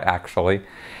like that, actually.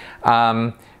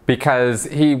 Because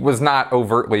he was not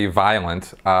overtly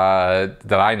violent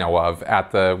that I know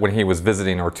of when he was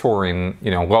visiting or touring,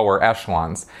 lower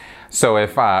echelons. So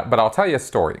but I'll tell you a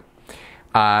story.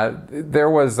 There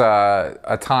was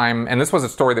a time, and this was a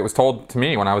story that was told to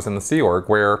me when I was in the Sea Org,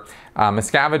 where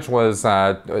Miscavige was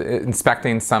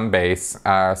inspecting some base,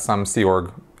 some Sea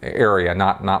Org area,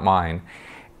 not mine.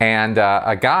 And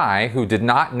a guy who did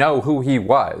not know who he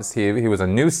was a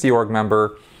new Sea Org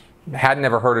member, had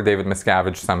never heard of David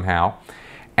Miscavige somehow.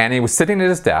 And he was sitting at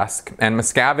his desk, and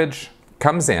Miscavige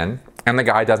comes in, and the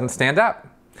guy doesn't stand up.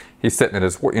 He's sitting at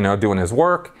his, doing his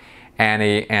work, and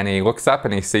he looks up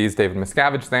and he sees David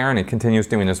Miscavige there, and he continues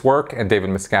doing his work. And David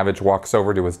Miscavige walks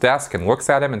over to his desk and looks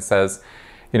at him and says,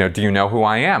 do you know who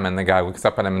I am? And the guy looks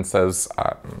up at him and says,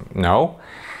 no.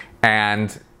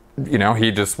 And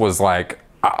he just was like,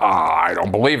 I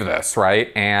don't believe this,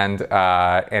 right?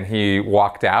 And he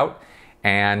walked out,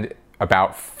 and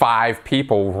about 5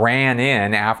 people ran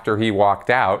in after he walked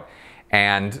out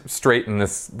and straightened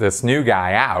this new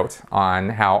guy out on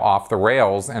how off the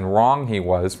rails and wrong he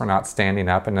was for not standing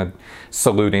up and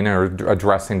saluting or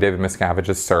addressing David Miscavige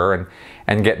as sir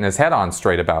and getting his head on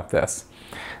straight about this.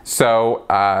 So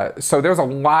there's a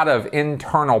lot of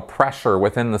internal pressure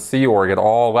within the Sea Org at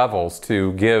all levels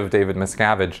to give David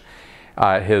Miscavige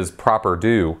his proper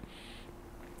due.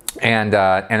 And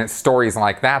it's stories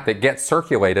like that get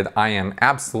circulated, I am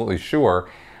absolutely sure,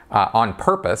 on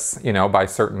purpose, by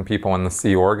certain people in the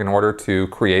Sea Org in order to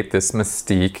create this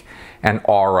mystique and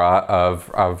aura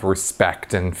of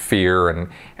respect and fear and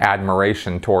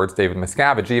admiration towards David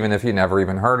Miscavige, even if you never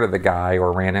even heard of the guy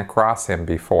or ran across him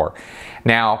before.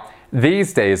 Now,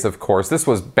 these days, of course, this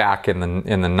was back in the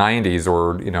 90s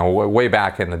or way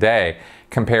back in the day,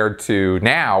 compared to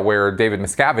now, where David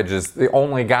Miscavige is the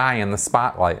only guy in the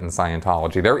spotlight in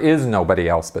Scientology. There is nobody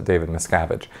else but David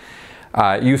Miscavige.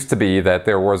 It used to be that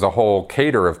there was a whole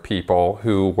cadre of people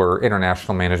who were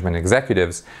international management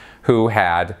executives who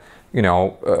had,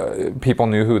 people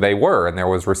knew who they were, and there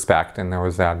was respect and there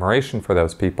was admiration for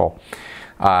those people.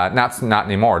 Not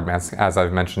anymore. As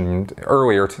I've mentioned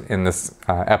earlier in this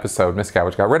episode,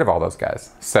 Miscavige got rid of all those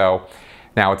guys. So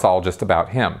now it's all just about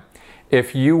him.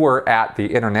 If you were at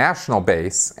the international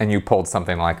base and you pulled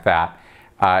something like that,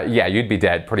 you'd be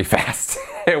dead pretty fast.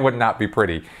 It would not be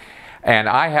pretty. And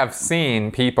I have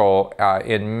seen people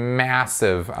in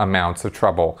massive amounts of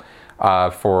trouble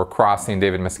for crossing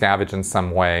David Miscavige in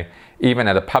some way, even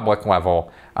at a public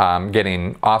level,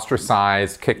 getting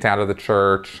ostracized, kicked out of the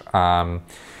church,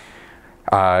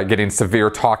 getting severe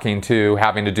talking to,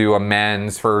 having to do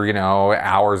amends for,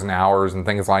 hours and hours and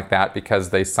things like that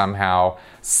because they somehow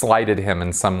slighted him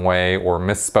in some way or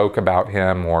misspoke about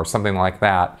him or something like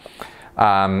that.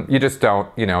 You just don't,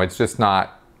 it's just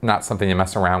not something you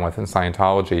mess around with in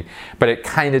Scientology. But it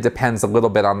kind of depends a little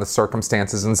bit on the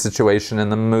circumstances and situation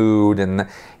and the mood and,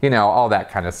 all that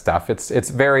kind of stuff. It's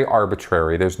very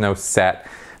arbitrary. There's no set,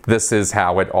 this is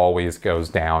how it always goes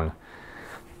down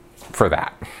for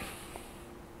that.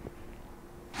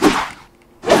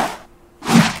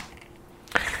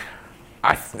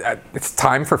 It's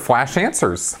time for Flash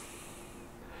Answers.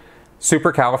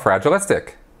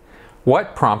 Supercalifragilistic.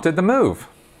 What prompted the move?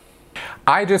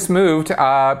 I just moved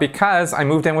because I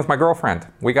moved in with my girlfriend.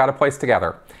 We got a place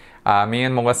together. Me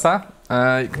and Melissa,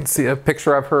 you can see a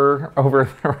picture of her over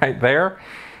right there.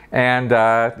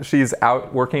 And she's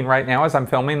out working right now as I'm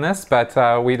filming this,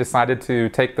 but we decided to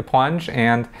take the plunge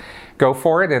and go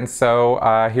for it. And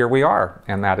so here we are.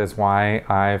 And that is why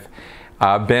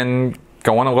I've been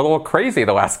going a little crazy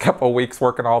the last couple of weeks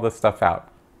working all this stuff out.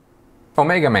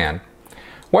 Omega Man.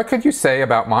 What could you say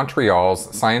about Montreal's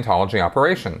Scientology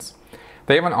operations?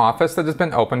 They have an office that has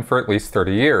been open for at least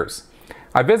 30 years.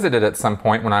 I visited at some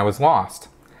point when I was lost.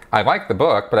 I liked the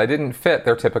book, but I didn't fit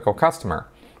their typical customer.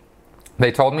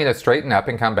 They told me to straighten up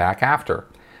and come back after.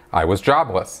 I was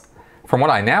jobless. From what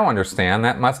I now understand,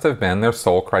 that must have been their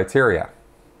sole criteria.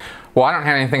 Well, I don't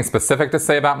have anything specific to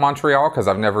say about Montreal because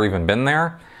I've never even been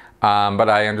there. But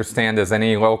I understand as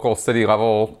any local city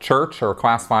level church or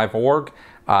class 5 org,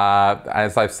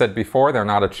 as I've said before, they're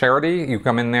not a charity. You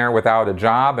come in there without a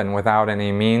job and without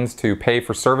any means to pay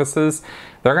for services,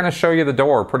 they're going to show you the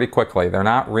door pretty quickly. They're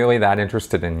not really that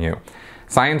interested in you.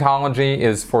 Scientology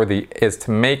is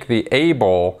to make the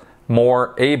able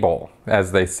more able,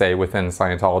 as they say within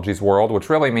Scientology's world, which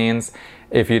really means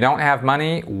if you don't have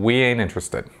money, we ain't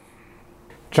interested.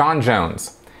 John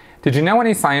Jones. Did you know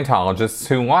any Scientologists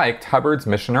who liked Hubbard's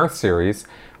Mission Earth series,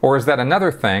 or is that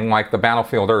another thing, like the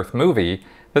Battlefield Earth movie,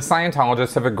 that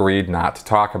Scientologists have agreed not to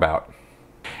talk about?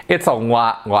 It's a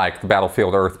lot like the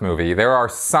Battlefield Earth movie. There are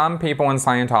some people in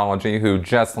Scientology who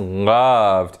just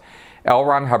loved L.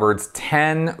 Ron Hubbard's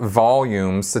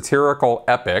 10-volume satirical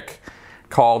epic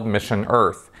called Mission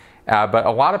Earth. But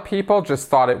a lot of people just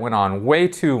thought it went on way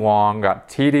too long, got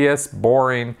tedious,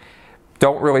 boring,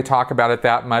 don't really talk about it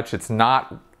that much. It's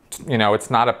not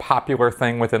a popular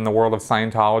thing within the world of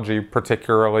Scientology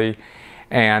particularly.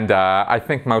 And I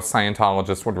think most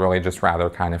Scientologists would really just rather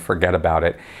kind of forget about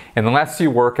it. Unless you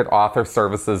work at Author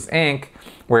Services, Inc.,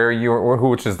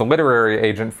 which is the literary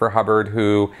agent for Hubbard,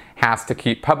 who has to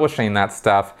keep publishing that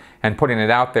stuff and putting it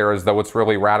out there as though it's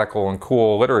really radical and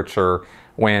cool literature,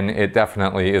 when it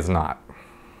definitely is not.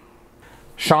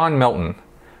 Sean Milton,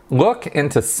 look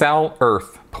into Cell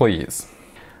Earth, please.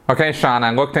 Okay, Sean,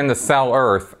 I looked into Cell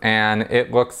Earth, and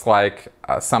it looks like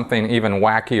something even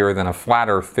wackier than a flat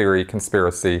Earth theory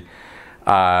conspiracy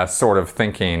sort of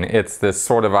thinking. It's this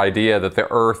sort of idea that the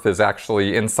Earth is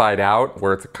actually inside out,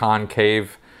 where it's a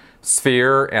concave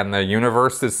sphere and the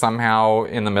universe is somehow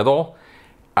in the middle.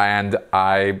 And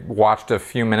I watched a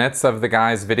few minutes of the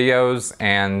guy's videos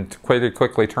and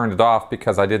quickly turned it off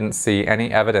because I didn't see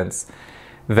any evidence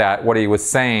that what he was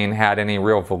saying had any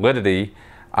real validity.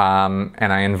 And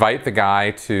I invite the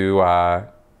guy to,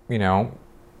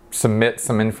 submit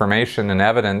some information and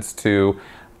evidence to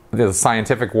the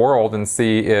scientific world and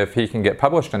see if he can get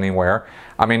published anywhere.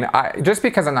 I mean, just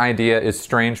because an idea is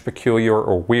strange, peculiar,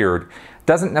 or weird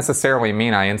doesn't necessarily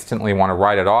mean I instantly want to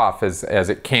write it off as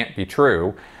it can't be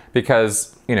true,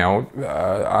 because,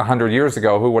 100 years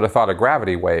ago, who would have thought of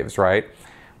gravity waves, right?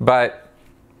 But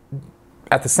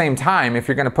at the same time, if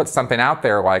you're going to put something out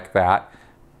there like that,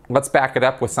 let's back it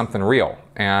up with something real.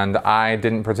 And I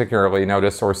didn't particularly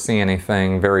notice or see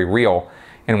anything very real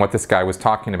in what this guy was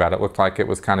talking about. It looked like it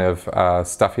was kind of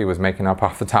stuff he was making up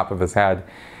off the top of his head,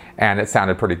 and it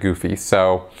sounded pretty goofy.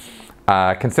 So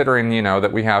considering,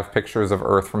 that we have pictures of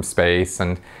Earth from space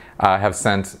and have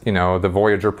sent, the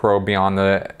Voyager probe beyond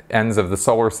the ends of the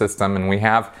solar system, and we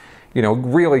have,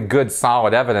 really good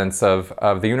solid evidence of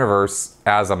the universe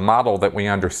as a model that we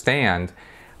understand,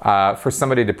 for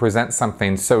somebody to present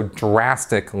something so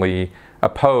drastically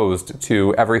opposed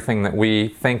to everything that we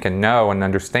think and know and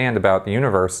understand about the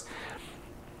universe,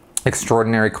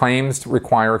 extraordinary claims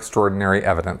require extraordinary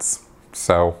evidence.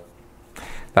 So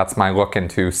that's my look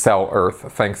into Cell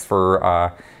Earth. Thanks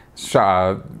for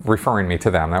referring me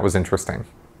to them. That was interesting.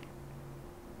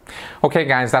 Okay,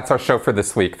 guys, that's our show for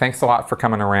this week. Thanks a lot for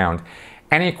coming around.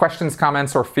 Any questions,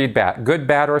 comments, or feedback, good,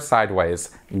 bad, or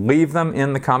sideways, leave them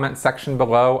in the comment section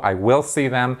below. I will see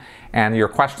them, and your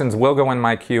questions will go in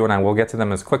my queue, and I will get to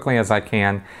them as quickly as I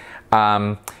can.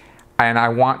 And I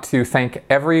want to thank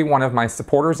every one of my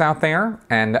supporters out there,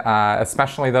 and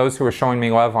especially those who are showing me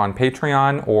love on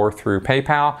Patreon or through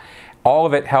PayPal. All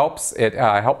of it helps. It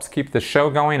helps keep the show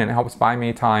going, and it helps buy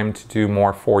me time to do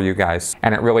more for you guys.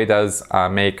 And it really does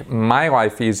make my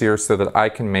life easier so that I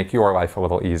can make your life a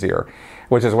little easier,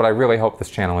 which is what I really hope this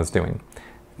channel is doing.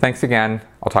 Thanks again.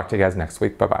 I'll talk to you guys next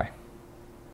week. Bye-bye.